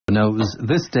Now, it was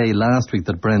this day last week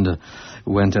that Brenda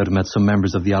went out and met some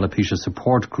members of the alopecia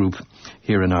support group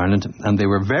here in Ireland, and they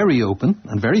were very open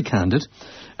and very candid,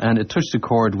 and it touched a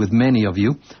chord with many of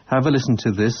you. Have a listen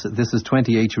to this. This is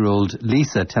 28-year-old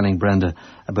Lisa telling Brenda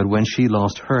about when she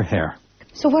lost her hair.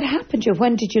 So what happened to you?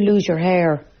 When did you lose your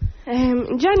hair?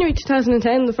 In January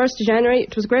 2010, the 1st of January.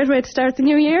 It was a great way to start the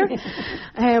new year.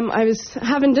 I was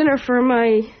having dinner for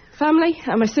my family,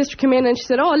 and my sister came in and she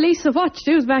said, "Oh, Lisa, what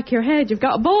you do is back of your head, you've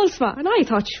got a bald spot." And I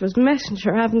thought she was messing,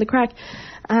 her having the crack.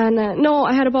 And no,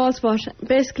 I had a bald spot.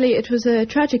 Basically, it was a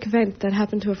tragic event that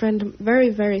happened to a friend, very,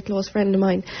 very close friend of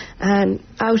mine. And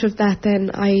out of that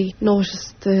then, I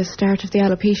noticed the start of the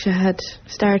alopecia had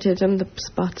started and the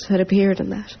spots had appeared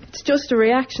and that. It's just a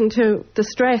reaction to the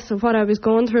stress of what I was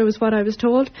going through, is what I was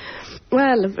told.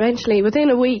 Well, eventually, within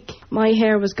a week, my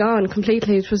hair was gone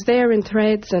completely. It was there in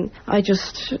threads, and I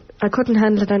couldn't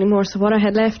handle it anymore. So what I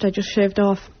had left, I just shaved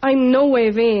off. I'm no way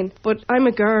vain, but I'm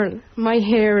a girl. My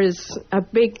hair is a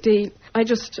big deal.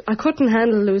 I couldn't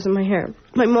handle losing my hair.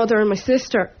 My mother and my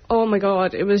sister, oh my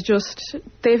God, it was just,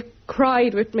 they've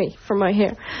cried with me for my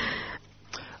hair.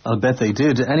 I'll bet they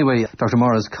did. Anyway, Dr.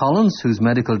 Maurice Collins, who's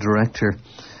medical director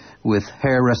with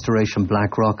Hair Restoration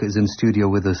Blackrock, is in studio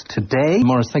with us today.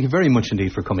 Maurice, thank you very much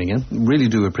indeed for coming in. Really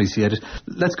do appreciate it.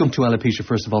 Let's go to alopecia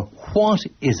first of all. What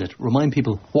is it? Remind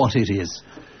people what it is.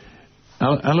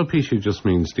 Alopecia just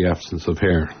means the absence of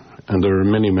hair, and there are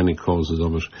many, many causes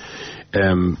of it.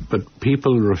 But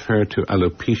people refer to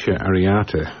alopecia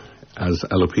areata as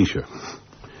alopecia,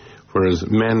 whereas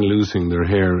men losing their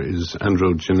hair is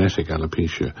androgenetic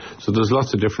alopecia. So there's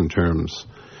lots of different terms,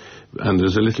 and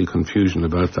there's a little confusion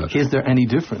about that. Is there any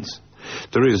difference?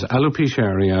 There is. Alopecia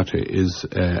areata is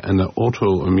an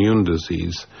autoimmune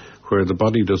disease where the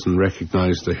body doesn't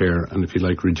recognize the hair and, if you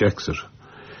like, rejects it.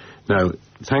 Now,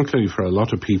 thankfully for a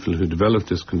lot of people who develop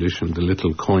this condition, the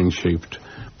little coin-shaped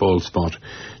bald spot,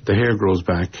 the hair grows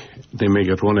back. They may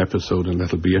get one episode and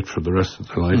that'll be it for the rest of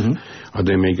their life, or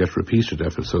they may get repeated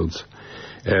episodes.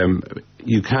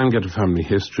 You can get a family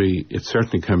history. It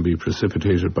certainly can be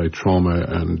precipitated by trauma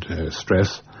and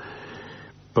stress.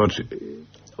 But,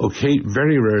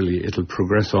 very rarely it'll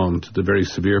progress on to the very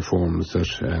severe forms that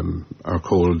are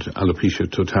called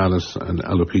alopecia totalis and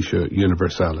alopecia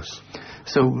universalis.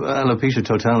 So alopecia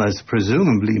totalis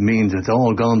presumably means it's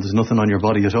all gone, there's nothing on your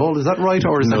body at all. Is that right,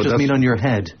 or does that just mean on your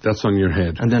head? That's on your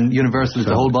head. And then universal is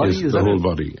the whole body? Is the whole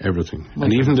body, everything. Okay.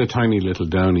 And even the tiny little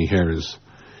downy hairs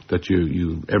that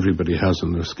everybody has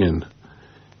on their skin,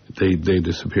 they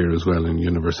disappear as well in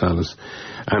universalis.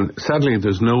 And sadly,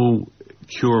 there's no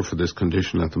cure for this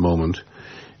condition at the moment.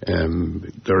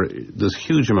 There's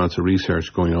huge amounts of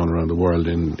research going on around the world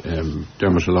in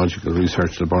dermatological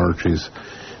research laboratories,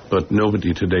 but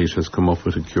nobody to date has come up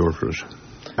with a cure for it.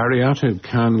 Areata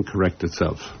can correct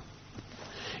itself.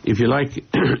 If you like,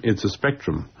 it's a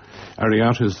spectrum.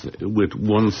 Areata is with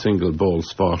one single bald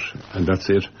spot, and that's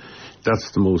it.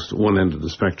 That's the one end of the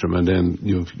spectrum, and then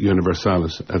you have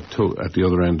universalis at the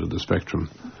other end of the spectrum.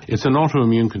 It's an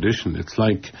autoimmune condition. It's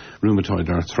like rheumatoid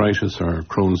arthritis or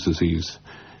Crohn's disease.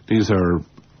 These are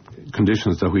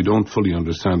conditions that we don't fully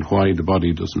understand why the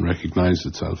body doesn't recognize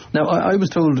itself. Now, I was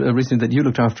told recently that you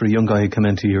looked after a young guy who came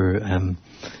into your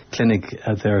clinic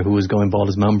out there who was going bald.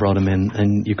 His mum brought him in,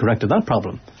 and you corrected that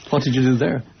problem. What did you do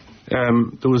there?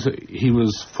 He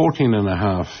was 14 and a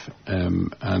half,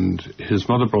 and his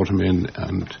mother brought him in,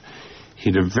 and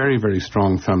he had a very, very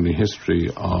strong family history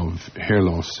of hair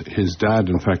loss. His dad,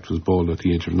 in fact, was bald at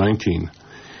the age of 19,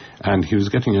 and he was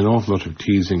getting an awful lot of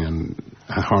teasing and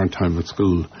a hard time at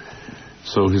school.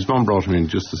 So his mum brought him in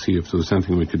just to see if there was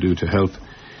anything we could do to help.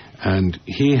 And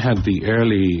he had the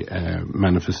early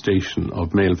manifestation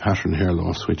of male pattern hair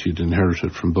loss, which he'd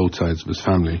inherited from both sides of his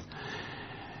family.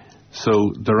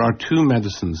 So there are two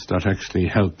medicines that actually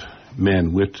help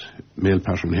men with male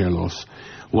pattern hair loss.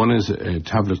 One is a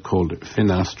tablet called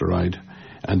finasteride,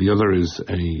 and the other is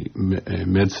a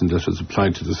medicine that is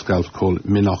applied to the scalp called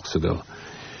minoxidil.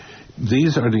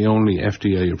 These are the only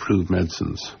FDA-approved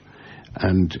medicines,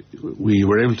 and we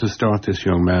were able to start this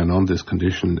young man on this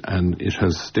condition, and it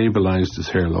has stabilized his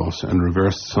hair loss and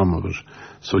reversed some of it.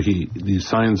 So the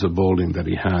signs of balding that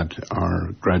he had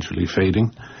are gradually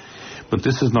fading. But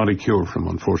this is not a cure for him,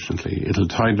 unfortunately. It'll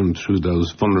tide him through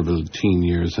those vulnerable teen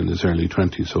years in his early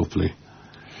 20s, hopefully.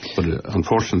 But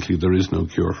unfortunately, there is no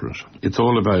cure for it. It's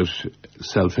all about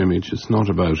self-image. It's not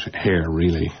about hair,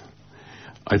 really.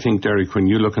 I think, Derek, when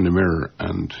you look in the mirror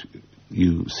and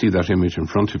you see that image in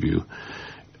front of you,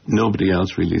 nobody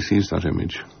else really sees that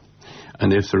image.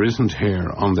 And if there isn't hair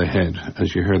on the head,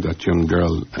 as you heard that young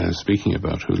girl speaking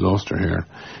about who lost her hair,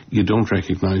 you don't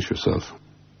recognize yourself.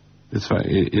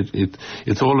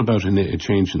 It's all about a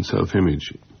change in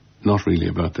self-image, not really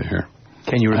about the hair.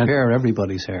 Can you repair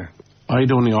everybody's hair?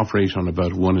 I'd only operate on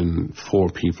about 1 in 4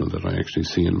 people that I actually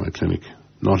see in my clinic.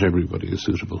 Not everybody is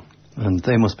suitable. And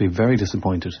they must be very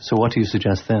disappointed. So what do you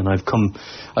suggest then? I've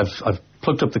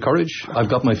plucked up the courage. I've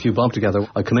got my few bob together.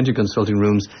 I come into consulting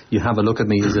rooms. You have a look at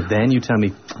me. Is it then you tell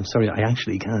me, I'm sorry, I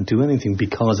actually can't do anything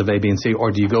because of A, B and C?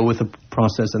 Or do you go with the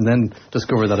process and then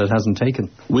discover that it hasn't taken?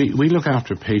 We look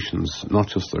after patients, not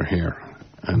just their hair.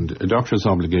 And a doctor's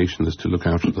obligation is to look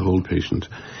after the whole patient.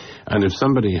 And if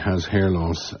somebody has hair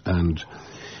loss and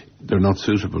they're not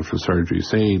suitable for surgery,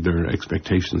 say their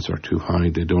expectations are too high,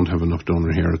 they don't have enough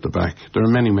donor hair at the back, there are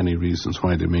many, many reasons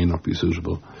why they may not be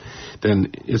suitable,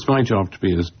 then it's my job to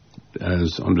be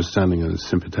as understanding and as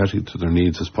sympathetic to their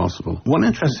needs as possible. One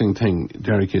interesting thing,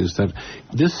 Derek, is that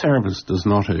this service does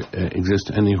not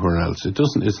exist anywhere else.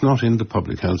 It's not in the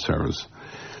public health service.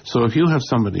 So if you have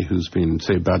somebody who's been,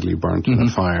 say, badly burnt in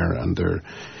a fire and their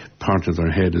part of their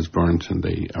head is burnt and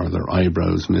or their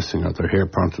eyebrows missing or their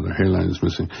part of their hairline is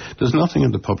missing, there's nothing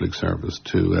in the public service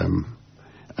to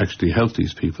actually help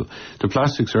these people. The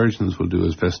plastic surgeons will do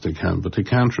as best they can, but they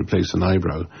can't replace an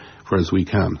eyebrow, whereas we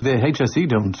can. The HSE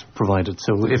don't provide it.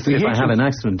 So if I have an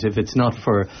accident, if it's not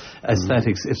for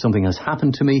aesthetics, if something has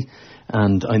happened to me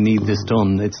and I need this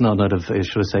done, it's not out of,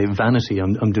 should I say, vanity.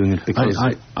 I'm doing it because...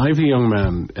 I have a young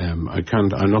man,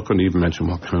 I'm not going to even mention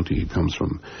what county he comes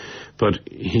from, but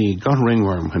he got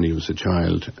ringworm when he was a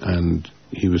child and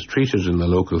he was treated in the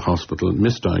local hospital,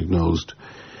 misdiagnosed,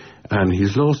 and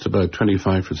he's lost about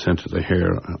 25% of the hair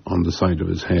on the side of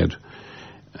his head,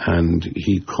 and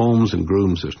he combs and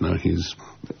grooms it. Now he's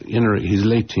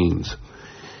late teens,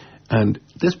 and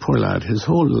this poor lad, his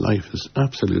whole life is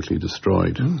absolutely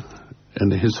destroyed,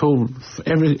 and his whole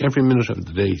every minute of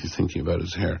the day he's thinking about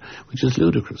his hair, which is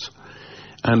ludicrous,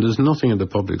 and there's nothing in the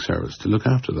public service to look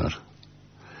after that.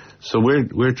 So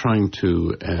we're trying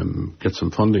to get some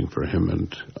funding for him,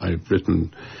 and I've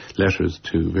written letters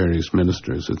to various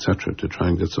ministers, etc., to try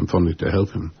and get some funding to help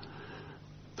him.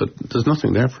 But there's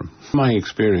nothing there for him. In my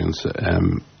experience,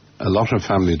 a lot of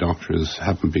family doctors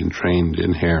haven't been trained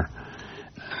in hair.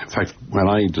 In fact, when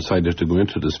I decided to go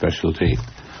into the specialty,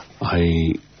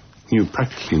 I knew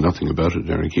practically nothing about it,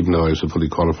 Derek, even though I was a fully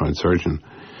qualified surgeon.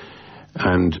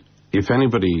 And if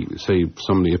anybody,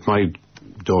 if my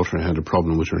daughter had a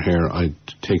problem with her hair, I'd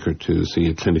take her to see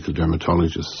a clinical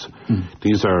dermatologist.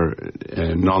 These are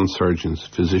non-surgeons,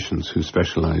 physicians who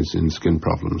specialise in skin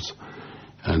problems,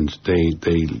 and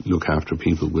they look after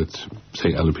people with,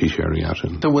 say, alopecia areata.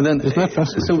 Isn't that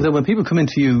fascinating? So then when people come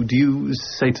into you, do you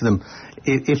say to them,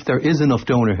 if there is enough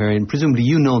donor hair, and presumably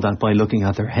you know that by looking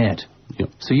at their head? Yep.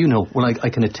 So you know, well, I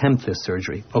can attempt this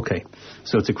surgery. Okay.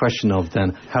 So it's a question of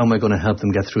then, how am I going to help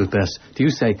them get through it best? Do you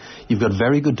say, you've got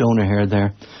very good donor hair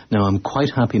there. Now, I'm quite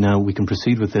happy now. We can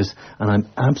proceed with this. And I'm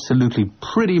absolutely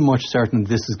pretty much certain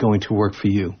this is going to work for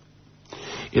you.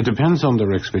 It depends on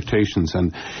their expectations.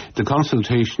 And the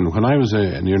consultation, when I was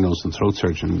an ear, nose and throat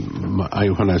surgeon,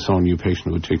 when I saw a new patient,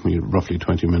 it would take me roughly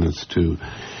 20 minutes to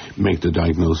make the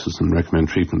diagnosis and recommend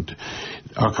treatment.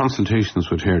 Our consultations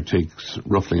with hair takes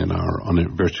roughly an hour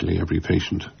on virtually every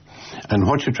patient. And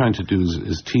what you're trying to do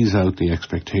is tease out the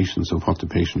expectations of what the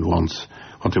patient wants,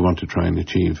 what they want to try and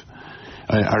achieve.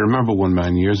 I remember one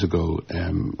man years ago,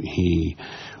 he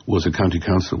was a county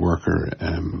council worker,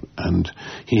 and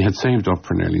he had saved up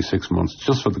for nearly 6 months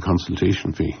just for the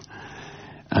consultation fee.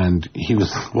 And he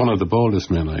was one of the baldest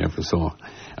men I ever saw.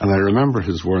 And I remember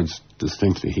his words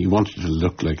distinctly. He wanted to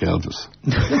look like Elvis.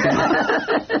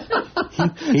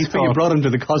 So you brought him to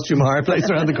the costume hire place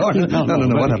around the corner? No.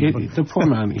 The poor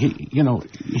man,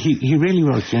 he really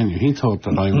was genuine. He thought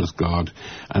that I was God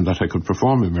and that I could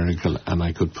perform a miracle and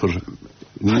I could put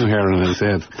new hair on his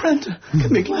head. Brenda,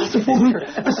 give me a glass of water.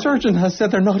 A surgeon has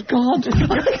said they're not God.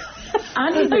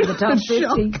 And he's in the top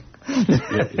 50.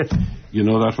 You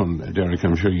know that one, Derek,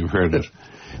 I'm sure you've heard it.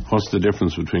 What's the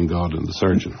difference between God and the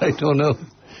surgeon? I don't know.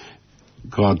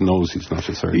 God knows he's not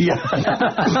a surgeon. Yeah.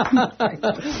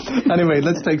 Anyway,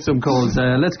 let's take some calls.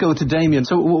 Let's go to Damien.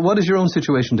 So what is your own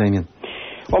situation, Damien?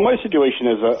 Well, my situation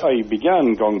is I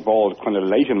began going bald kind of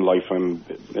late in life. I'm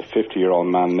a 50-year-old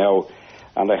man now,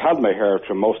 and I had my hair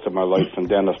through most of my life, and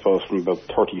then I suppose from about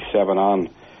 37 on,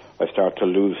 I started to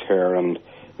lose hair, and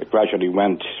it gradually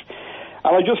went.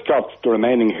 And I just got the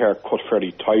remaining hair cut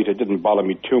fairly tight. It didn't bother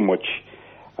me too much.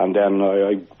 And then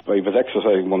I was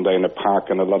exercising one day in the park,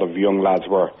 and a lot of young lads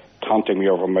were taunting me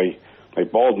over my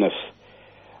baldness.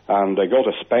 And I go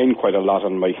to Spain quite a lot,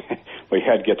 and my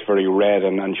head gets very red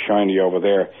and shiny over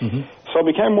there. Mm-hmm. So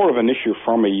it became more of an issue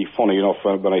for me, funny enough,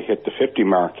 when I hit the 50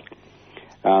 mark.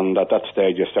 And at that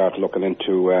stage, you start looking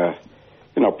into,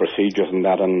 procedures and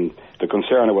that. And the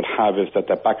concern I would have is that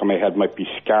the back of my head might be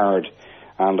scarred,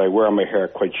 and I wear my hair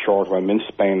quite short when I'm in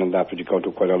Spain and that, which you go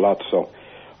to quite a lot. So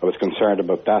I was concerned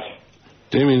about that.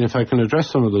 Damien, if I can address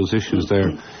some of those issues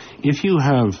there. If you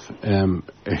have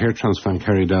a hair transplant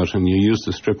carried out and you use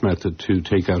the strip method to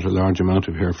take out a large amount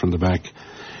of hair from the back,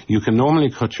 you can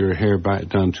normally cut your hair back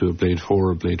down to a blade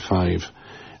 4 or blade 5,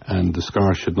 and the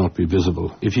scar should not be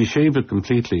visible. If you shave it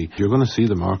completely, you're going to see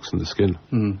the marks in the skin.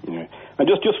 Yeah. And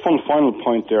just one final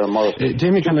point there, Maurice.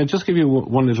 Damien, can I just give you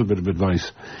one little bit of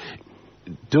advice?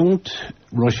 Don't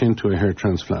rush into a hair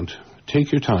transplant.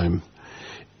 Take your time.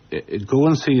 Go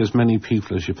and see as many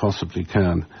people as you possibly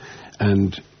can,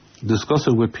 and discuss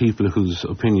it with people whose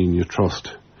opinion you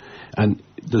trust. And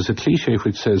there's a cliche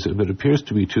which says, if it appears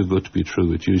to be too good to be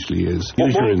true, it usually is.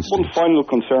 Use your instinct. One final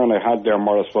concern I had there,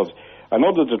 Maurice, was I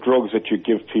know that the drugs that you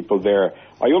give people there,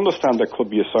 I understand there could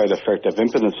be a side effect of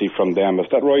impotency from them. Is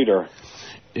that right? Or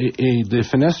the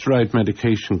finasteride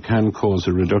medication can cause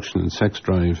a reduction in sex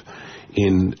drive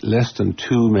in less than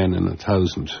 2 men in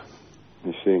 1,000.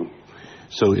 I see.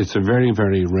 So it's a very,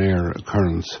 very rare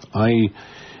occurrence. I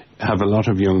have a lot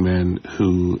of young men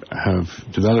who are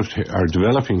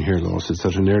developing hair loss. It's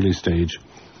at an early stage.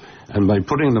 And by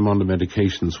putting them on the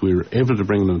medications, we're able to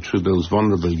bring them through those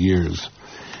vulnerable years.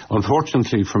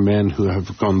 Unfortunately, for men who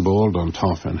have gone bald on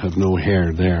top and have no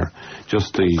hair there,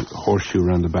 just the horseshoe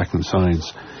around the back and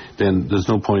sides, then there's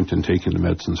no point in taking the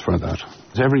medicines for that.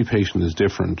 Every patient is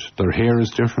different. Their hair is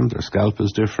different, their scalp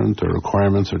is different, their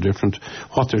requirements are different,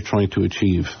 what they're trying to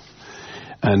achieve.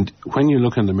 And when you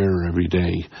look in the mirror every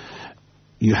day,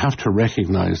 you have to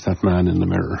recognize that man in the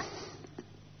mirror.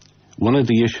 One of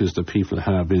the issues that people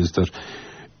have is that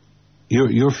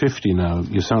you're 50 now,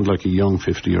 you sound like a young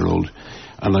 50-year-old,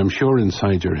 and I'm sure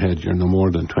inside your head you're no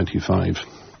more than 25.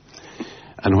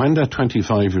 And when that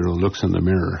 25-year-old looks in the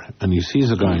mirror and he sees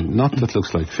a guy, not that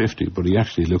looks like 50, but he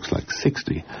actually looks like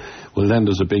 60, well, then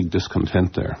there's a big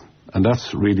discontent there. And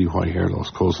that's really why hair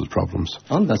loss causes problems.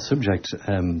 On that subject,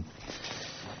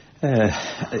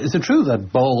 is it true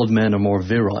that bald men are more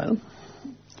virile?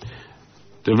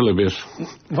 Devil a bit.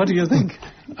 What do you think?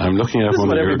 I'm looking at this is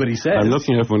what everybody says. I'm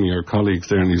looking at one of your colleagues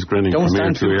there, and he's grinning. Don't from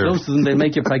ear stand to too ear. close to them; they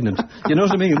make you pregnant. You know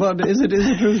what I mean? What is it? Is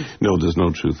it true? No, there's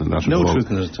no truth in that. No at all. truth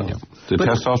in it at all. Yeah. The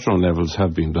testosterone levels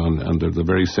have been done, and they're the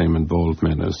very same in bald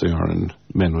men as they are in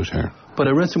men with hair. But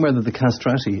I read somewhere that the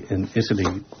castrati in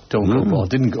Italy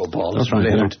didn't go bald. That's right.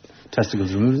 They had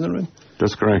testicles removed, isn't that right?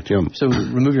 That's correct, yeah. So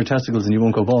remove your testicles and you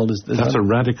won't go bald. That's a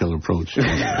radical approach.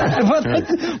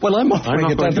 Well, I'm offering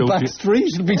it down the back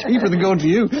street. It'll be cheaper than going to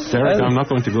you. Derek, I'm not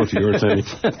going to go to your clinic.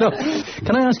 No.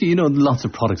 Can I ask you, lots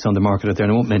of products on the market out there,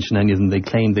 and I won't mention any of them. They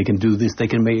claim they can do this. They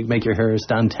can make your hair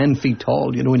stand 10 feet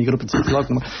tall, when you get up at 6 o'clock.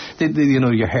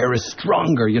 Your hair is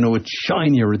stronger, it's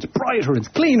shinier, it's brighter, it's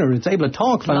cleaner, it's able to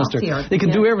talk faster. They can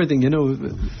do everything,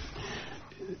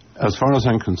 As far as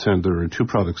I'm concerned, there are 2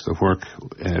 products that work.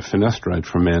 Finasteride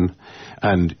for men,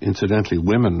 and incidentally,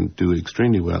 women do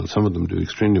extremely well. Some of them do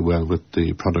extremely well with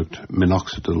the product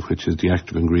minoxidil, which is the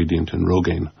active ingredient in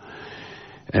Rogaine.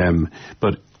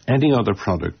 But any other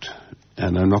product,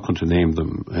 and I'm not going to name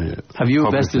them. Have you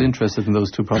a vested interest in those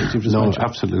 2 products you've just mentioned? No,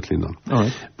 absolutely not. All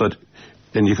right. But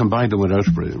then you can buy them without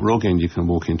Rogaine. You can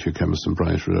walk into your chemist and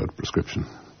buy it without a prescription.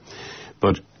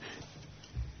 But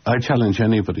I challenge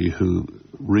anybody who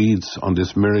reads on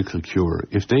this miracle cure,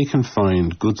 if they can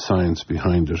find good science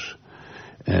behind it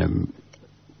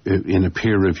in a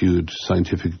peer-reviewed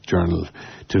scientific journal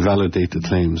to validate the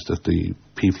claims that the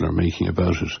people are making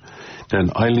about it,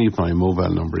 then I leave my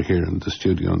mobile number here in the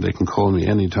studio and they can call me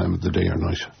any time of the day or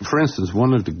night. For instance,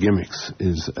 one of the gimmicks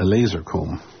is a laser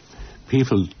comb.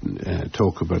 People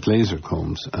talk about laser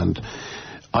combs, and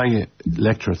I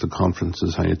lecture at the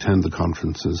conferences, I attend the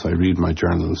conferences, I read my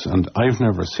journals, and I've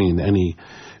never seen any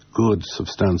good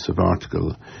substantive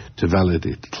article to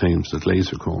validate the claims that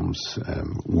laser combs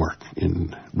work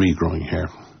in regrowing hair.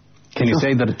 Can you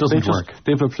say that it doesn't work?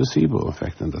 They have a placebo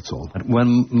effect, and that's all.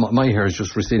 When my hair is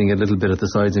just receding a little bit at the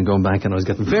sides and going back, and I was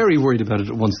getting very worried about it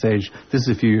at one stage. This is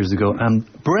a few years ago. And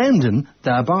Brendan,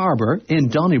 the barber in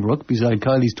Donnybrook, beside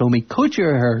Kylie's, told me, cut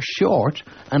your hair short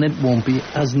and it won't be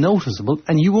as noticeable,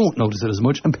 and you won't notice it as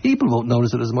much, and people won't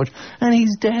notice it as much. And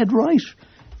he's dead right.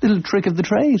 Little trick of the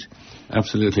trade.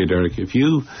 Absolutely, Derek. If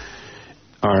your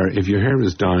hair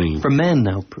is dying... For men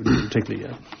now, particularly,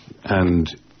 yeah.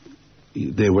 And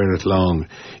they wear it long,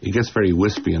 it gets very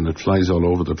wispy and it flies all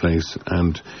over the place.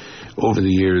 And over the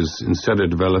years, instead of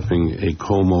developing a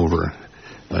comb over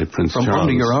like Prince Charles, from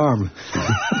under your arm,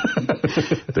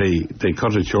 they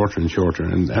cut it shorter and shorter.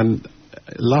 And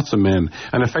lots of men,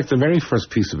 and in fact the very first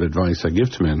piece of advice I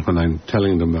give to men when I'm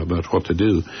telling them about what to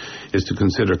do is to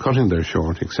consider cutting their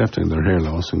short, accepting their hair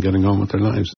loss and getting on with their lives.